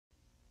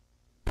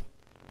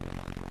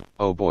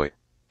Oh boy,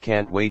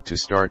 can't wait to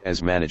start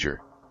as manager.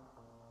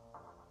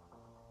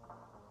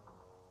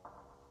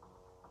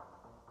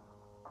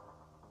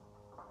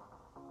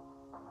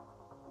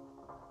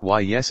 Why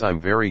yes, I'm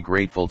very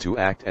grateful to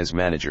act as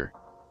manager.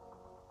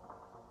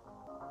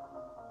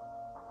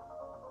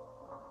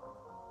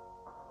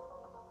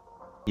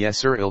 Yes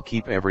sir, I'll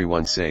keep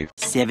everyone safe.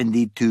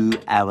 72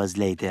 hours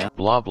later.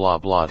 Blah blah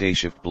blah day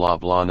shift blah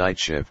blah night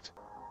shift.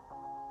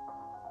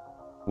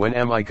 When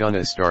am I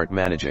gonna start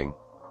managing?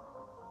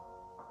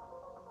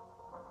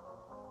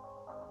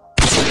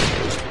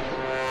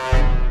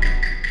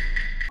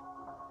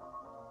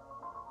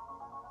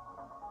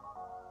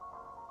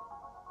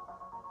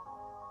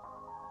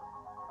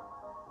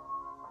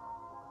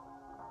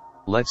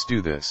 Let's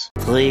do this.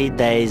 3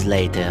 days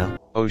later.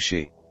 Oh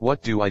she,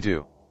 what do I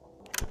do?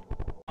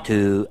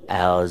 2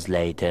 hours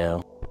later.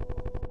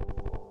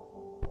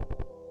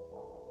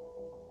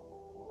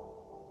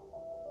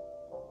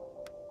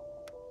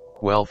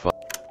 Well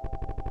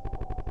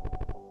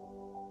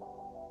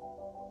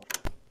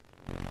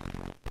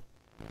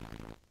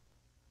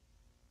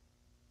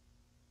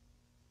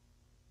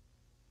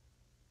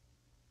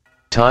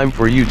time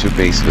for you to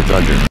face the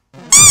thunder.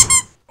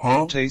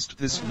 Huh? Taste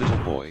this, little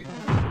boy.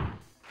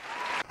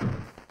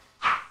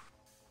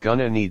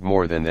 Gonna need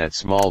more than that,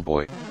 small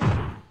boy.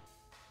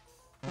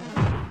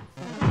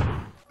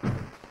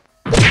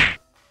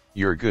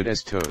 You're good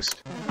as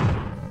toast.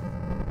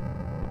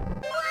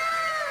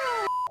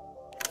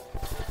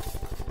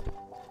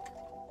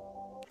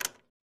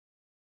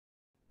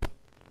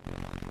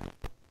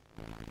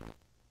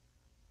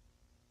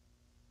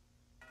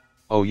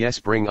 Oh yes,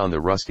 bring on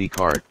the rusty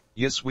cart.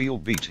 Yes, we'll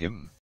beat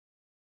him.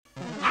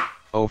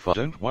 Oh fuck.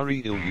 Don't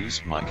worry, I'll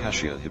use my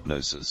cashier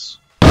hypnosis.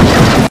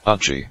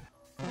 Archie.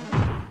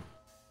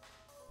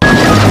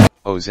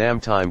 Oh Zam,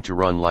 time to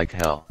run like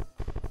hell.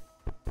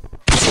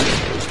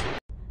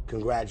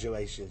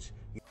 Congratulations.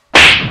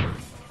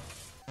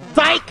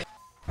 Psych!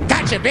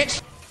 Gotcha,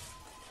 bitch!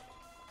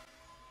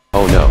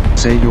 Oh no.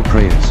 Say your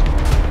prayers.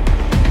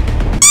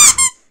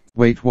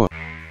 Wait, what?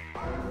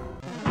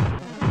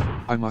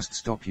 I must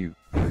stop you.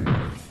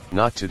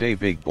 Not today,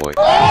 big boy.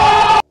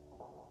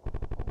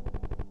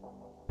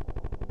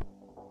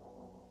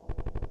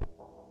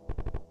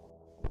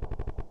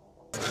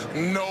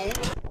 No.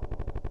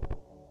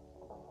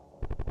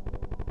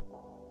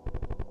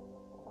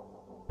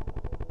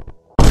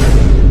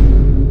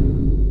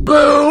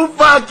 Boo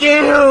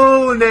fucking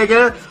who,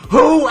 nigga?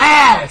 Who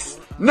asked?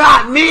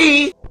 Not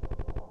me!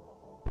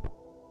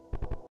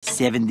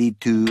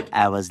 72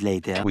 hours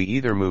later. We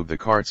either move the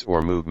carts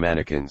or move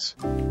mannequins.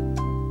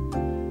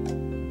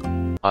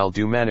 I'll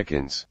do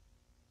mannequins.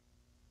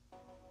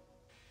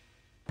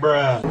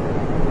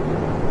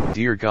 Bruh.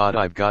 Dear God,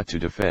 I've got to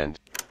defend.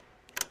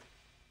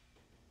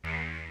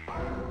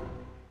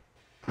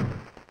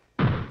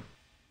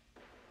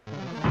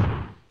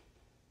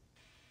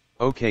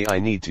 Okay, I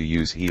need to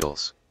use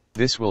heels.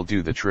 This will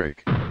do the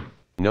trick.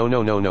 No,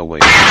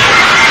 wait.